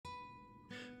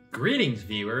Greetings,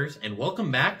 viewers, and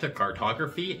welcome back to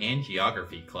Cartography and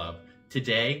Geography Club.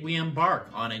 Today, we embark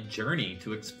on a journey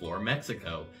to explore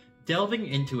Mexico, delving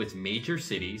into its major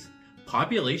cities,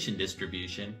 population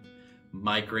distribution,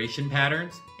 migration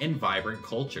patterns, and vibrant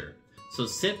culture. So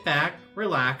sit back,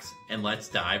 relax, and let's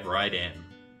dive right in.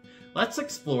 Let's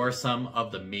explore some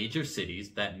of the major cities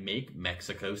that make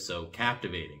Mexico so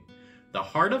captivating. The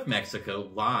heart of Mexico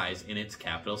lies in its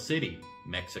capital city,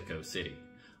 Mexico City,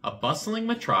 a bustling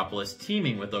metropolis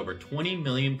teeming with over 20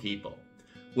 million people.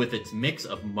 With its mix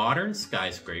of modern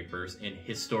skyscrapers and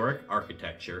historic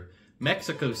architecture,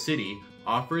 Mexico City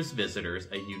offers visitors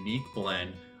a unique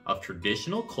blend of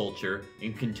traditional culture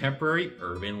and contemporary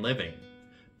urban living.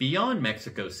 Beyond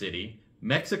Mexico City,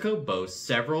 Mexico boasts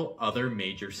several other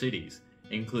major cities,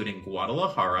 including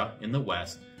Guadalajara in the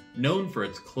west, known for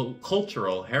its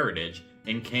cultural heritage,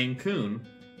 and Cancun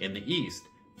in the east,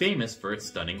 famous for its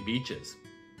stunning beaches.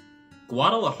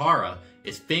 Guadalajara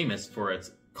is famous for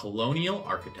its colonial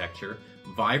architecture,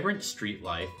 vibrant street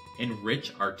life, and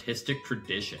rich artistic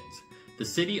traditions. The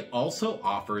city also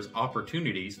offers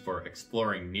opportunities for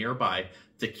exploring nearby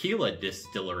tequila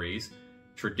distilleries,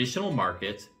 traditional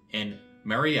markets, and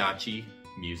mariachi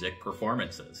music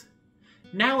performances.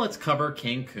 Now let's cover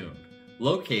Cancun.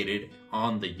 Located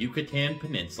on the Yucatan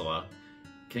Peninsula,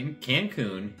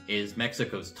 Cancun is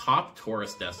Mexico's top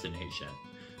tourist destination,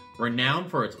 renowned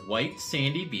for its white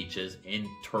sandy beaches and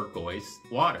turquoise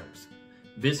waters.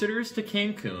 Visitors to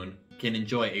Cancun can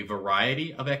enjoy a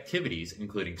variety of activities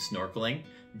including snorkeling,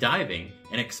 diving,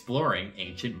 and exploring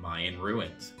ancient Mayan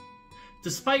ruins.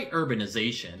 Despite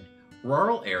urbanization,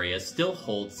 rural areas still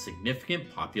hold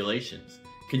significant populations,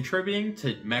 contributing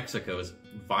to Mexico's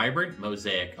vibrant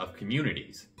mosaic of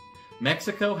communities.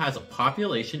 Mexico has a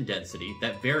population density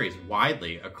that varies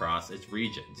widely across its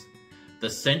regions. The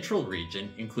central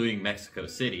region, including Mexico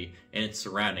City and its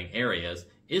surrounding areas,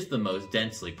 is the most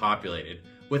densely populated,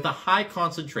 with a high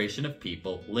concentration of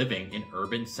people living in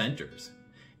urban centers.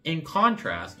 In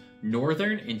contrast,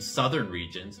 northern and southern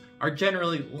regions are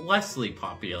generally lessly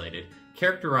populated,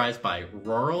 characterized by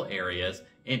rural areas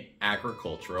and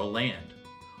agricultural land.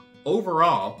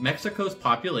 Overall, Mexico's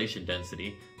population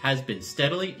density has been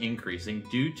steadily increasing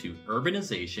due to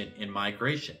urbanization and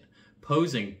migration,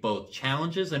 posing both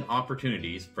challenges and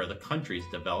opportunities for the country's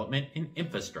development and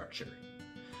infrastructure.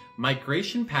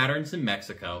 Migration patterns in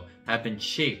Mexico have been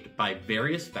shaped by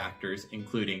various factors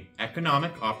including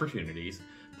economic opportunities,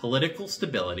 political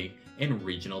stability, and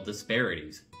regional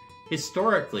disparities.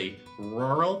 Historically,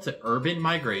 rural to urban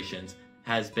migrations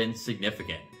has been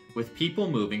significant, with people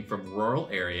moving from rural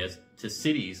areas to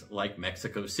cities like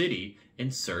Mexico City in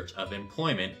search of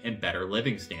employment and better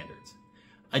living standards.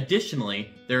 Additionally,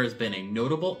 there has been a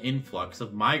notable influx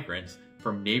of migrants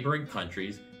from neighboring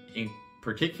countries, in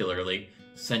particularly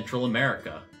Central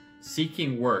America,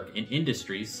 seeking work in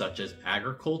industries such as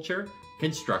agriculture,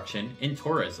 construction, and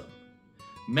tourism.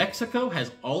 Mexico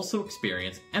has also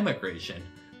experienced emigration,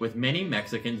 with many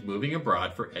Mexicans moving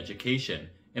abroad for education,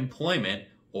 employment,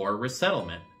 or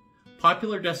resettlement.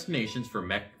 Popular destinations for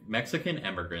Mexican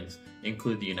immigrants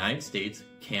include the United States,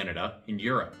 Canada, and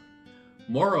Europe.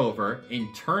 Moreover,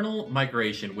 internal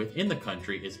migration within the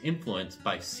country is influenced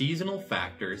by seasonal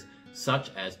factors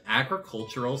such as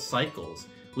agricultural cycles,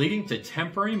 leading to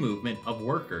temporary movement of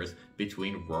workers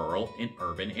between rural and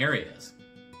urban areas.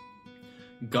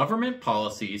 Government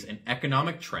policies and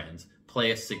economic trends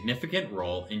play a significant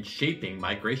role in shaping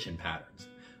migration patterns,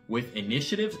 with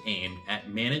initiatives aimed at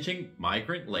managing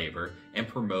migrant labor and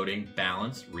promoting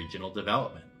balanced regional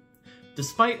development.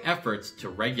 Despite efforts to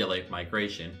regulate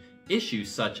migration,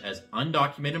 issues such as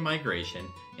undocumented migration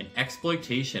and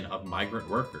exploitation of migrant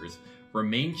workers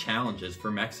remain challenges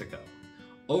for Mexico.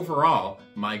 Overall,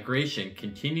 migration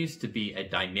continues to be a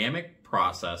dynamic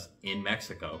process in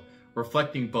Mexico,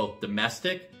 reflecting both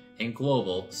domestic and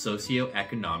global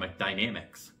socioeconomic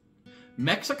dynamics.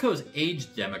 Mexico's age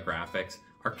demographics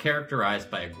are characterized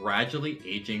by a gradually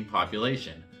aging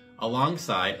population,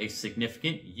 alongside a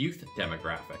significant youth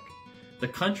demographic. The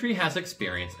country has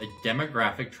experienced a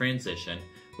demographic transition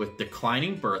with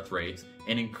declining birth rates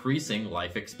and increasing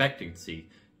life expectancy,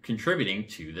 contributing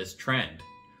to this trend.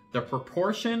 The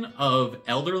proportion of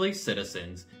elderly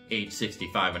citizens aged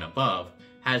 65 and above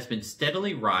has been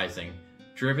steadily rising,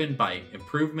 driven by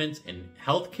improvements in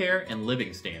healthcare and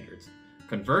living standards.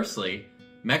 Conversely,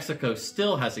 Mexico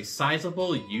still has a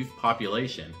sizable youth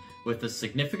population with a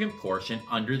significant portion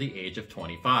under the age of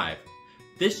 25.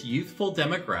 This youthful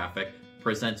demographic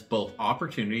presents both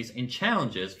opportunities and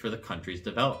challenges for the country's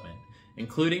development,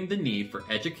 including the need for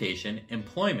education,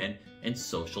 employment, and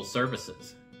social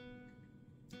services.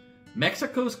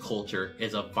 Mexico's culture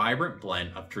is a vibrant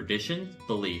blend of tradition,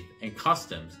 belief, and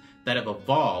customs that have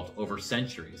evolved over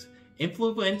centuries,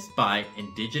 influenced by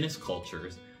indigenous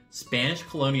cultures, Spanish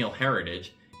colonial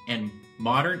heritage, and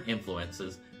modern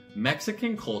influences.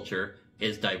 Mexican culture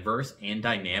is diverse and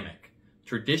dynamic.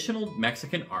 Traditional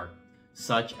Mexican art,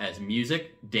 such as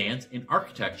music, dance, and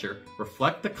architecture,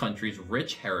 reflect the country's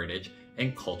rich heritage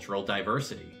and cultural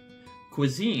diversity.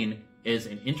 Cuisine is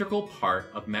an integral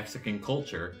part of Mexican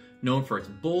culture, known for its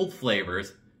bold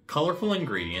flavors, colorful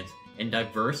ingredients, and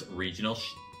diverse regional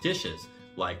dishes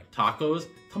like tacos,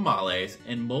 tamales,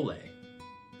 and mole.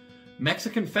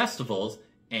 Mexican festivals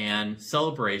and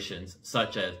celebrations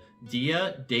such as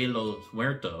Dia de los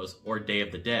Muertos, or Day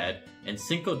of the Dead, and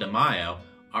Cinco de Mayo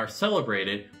are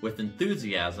celebrated with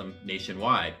enthusiasm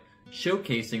nationwide,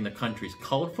 showcasing the country's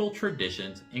colorful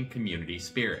traditions and community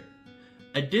spirit.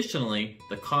 Additionally,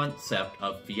 the concept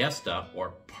of fiesta,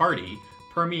 or party,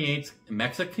 permeates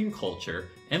Mexican culture,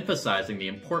 emphasizing the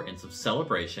importance of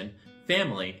celebration,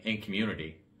 family, and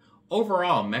community.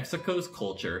 Overall, Mexico's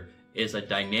culture is a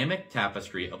dynamic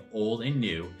tapestry of old and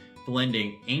new,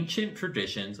 blending ancient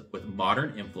traditions with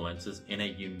modern influences in a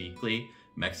uniquely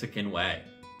Mexican way.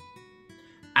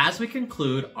 As we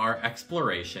conclude our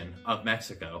exploration of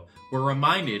Mexico, we're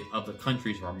reminded of the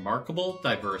country's remarkable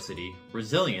diversity,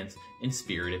 resilience, and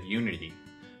spirit of unity.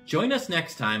 Join us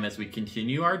next time as we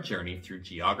continue our journey through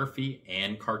geography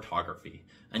and cartography.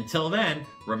 Until then,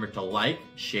 remember to like,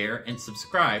 share, and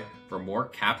subscribe for more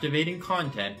captivating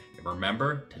content, and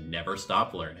remember to never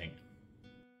stop learning.